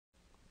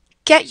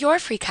Get your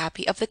free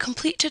copy of the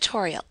complete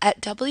tutorial at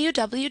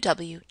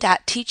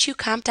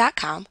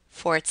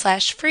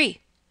www.teachucomp.com/free.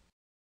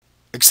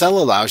 Excel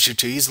allows you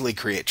to easily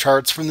create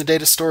charts from the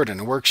data stored in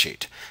a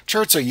worksheet.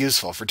 Charts are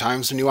useful for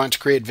times when you want to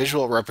create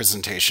visual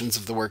representations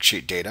of the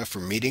worksheet data for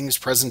meetings,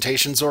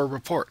 presentations, or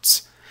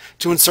reports.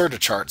 To insert a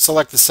chart,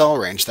 select the cell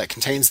range that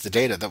contains the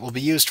data that will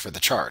be used for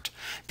the chart.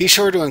 Be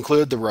sure to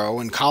include the row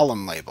and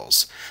column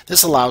labels.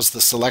 This allows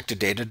the selected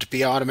data to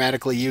be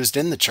automatically used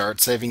in the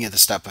chart, saving you the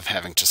step of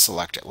having to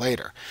select it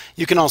later.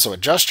 You can also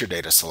adjust your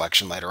data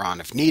selection later on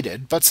if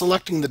needed, but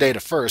selecting the data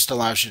first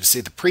allows you to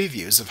see the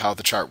previews of how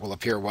the chart will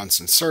appear once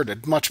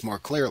inserted much more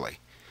clearly.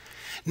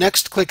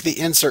 Next, click the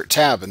Insert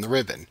tab in the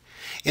ribbon.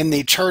 In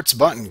the Charts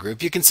button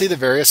group, you can see the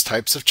various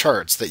types of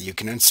charts that you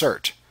can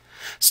insert.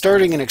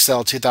 Starting in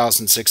Excel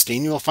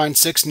 2016, you will find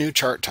 6 new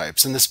chart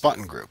types in this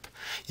button group.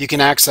 You can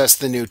access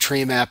the new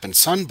tree map and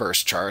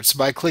sunburst charts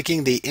by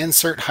clicking the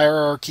Insert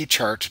Hierarchy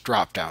Chart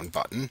drop-down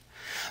button,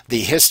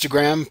 the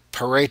histogram,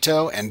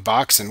 Pareto, and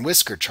box and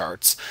whisker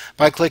charts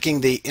by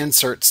clicking the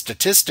Insert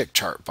Statistic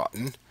Chart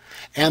button,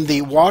 and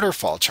the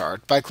waterfall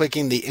chart by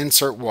clicking the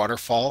Insert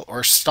Waterfall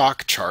or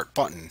Stock Chart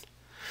button.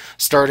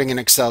 Starting in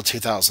Excel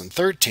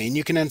 2013,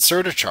 you can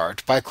insert a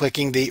chart by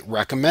clicking the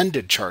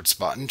Recommended Charts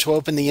button to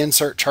open the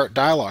Insert Chart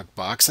dialog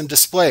box and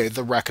display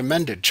the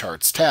Recommended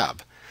Charts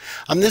tab.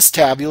 On this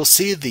tab, you'll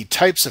see the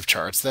types of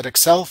charts that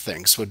Excel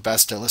thinks would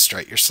best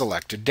illustrate your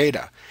selected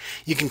data.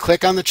 You can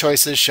click on the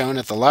choices shown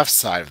at the left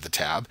side of the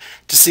tab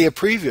to see a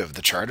preview of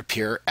the chart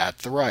appear at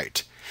the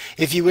right.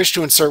 If you wish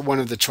to insert one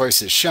of the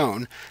choices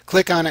shown,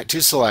 click on it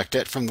to select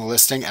it from the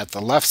listing at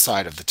the left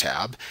side of the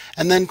tab,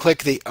 and then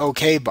click the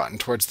OK button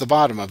towards the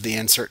bottom of the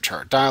Insert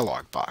Chart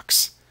dialog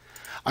box.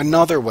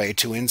 Another way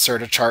to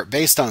insert a chart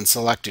based on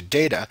selected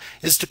data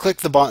is to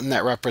click the button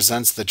that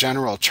represents the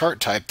general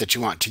chart type that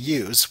you want to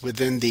use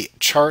within the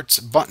Charts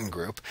button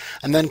group,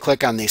 and then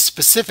click on the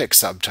specific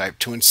subtype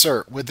to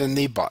insert within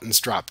the Buttons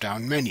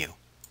drop-down menu.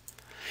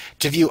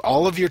 To view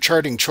all of your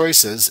charting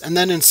choices and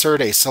then insert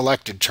a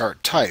selected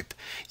chart type,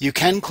 you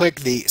can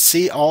click the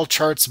See All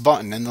Charts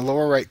button in the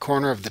lower right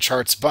corner of the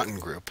Charts button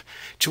group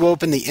to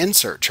open the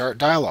Insert Chart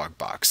dialog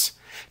box.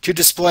 To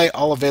display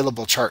all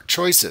available chart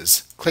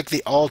choices, click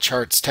the All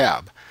Charts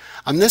tab.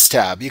 On this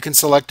tab, you can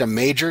select a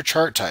major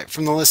chart type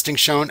from the listing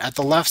shown at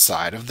the left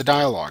side of the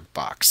dialog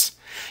box.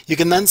 You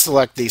can then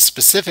select the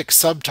specific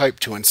subtype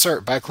to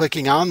insert by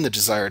clicking on the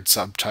desired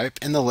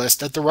subtype in the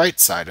list at the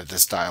right side of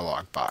this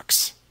dialog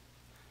box.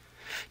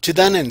 To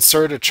then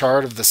insert a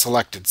chart of the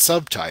selected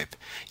subtype,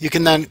 you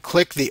can then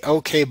click the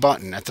OK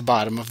button at the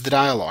bottom of the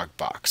dialog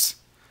box.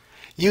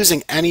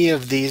 Using any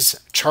of these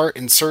chart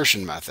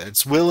insertion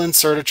methods will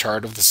insert a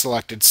chart of the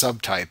selected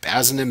subtype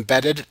as an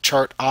embedded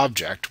chart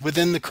object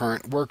within the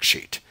current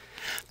worksheet.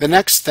 The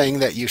next thing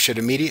that you should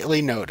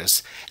immediately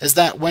notice is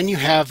that when you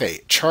have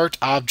a chart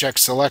object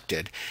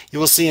selected, you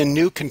will see a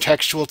new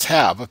contextual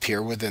tab appear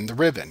within the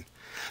ribbon.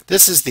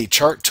 This is the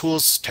Chart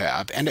Tools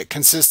tab, and it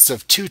consists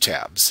of 2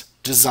 tabs,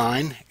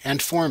 Design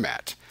and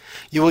Format.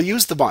 You will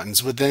use the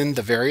buttons within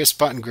the various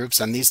button groups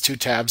on these 2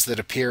 tabs that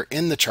appear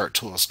in the Chart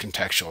Tools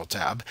contextual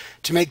tab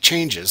to make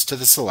changes to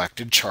the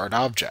selected chart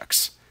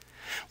objects.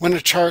 When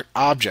a chart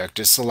object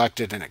is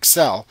selected in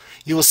Excel,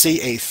 you will see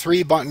a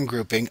 3-button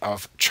grouping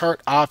of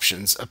chart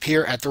options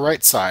appear at the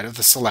right side of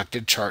the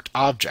selected chart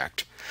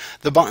object.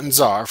 The buttons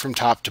are, from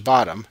top to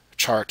bottom,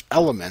 Chart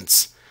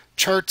Elements,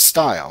 Chart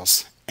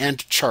Styles,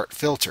 and Chart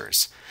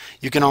Filters.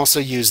 You can also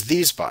use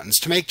these buttons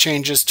to make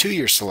changes to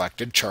your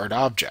selected chart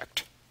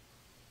object.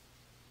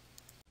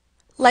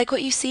 Like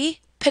what you see?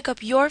 Pick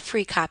up your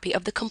free copy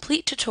of the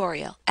complete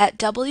tutorial at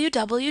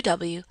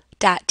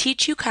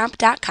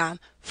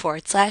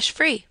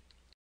www.teachucomp.com/free.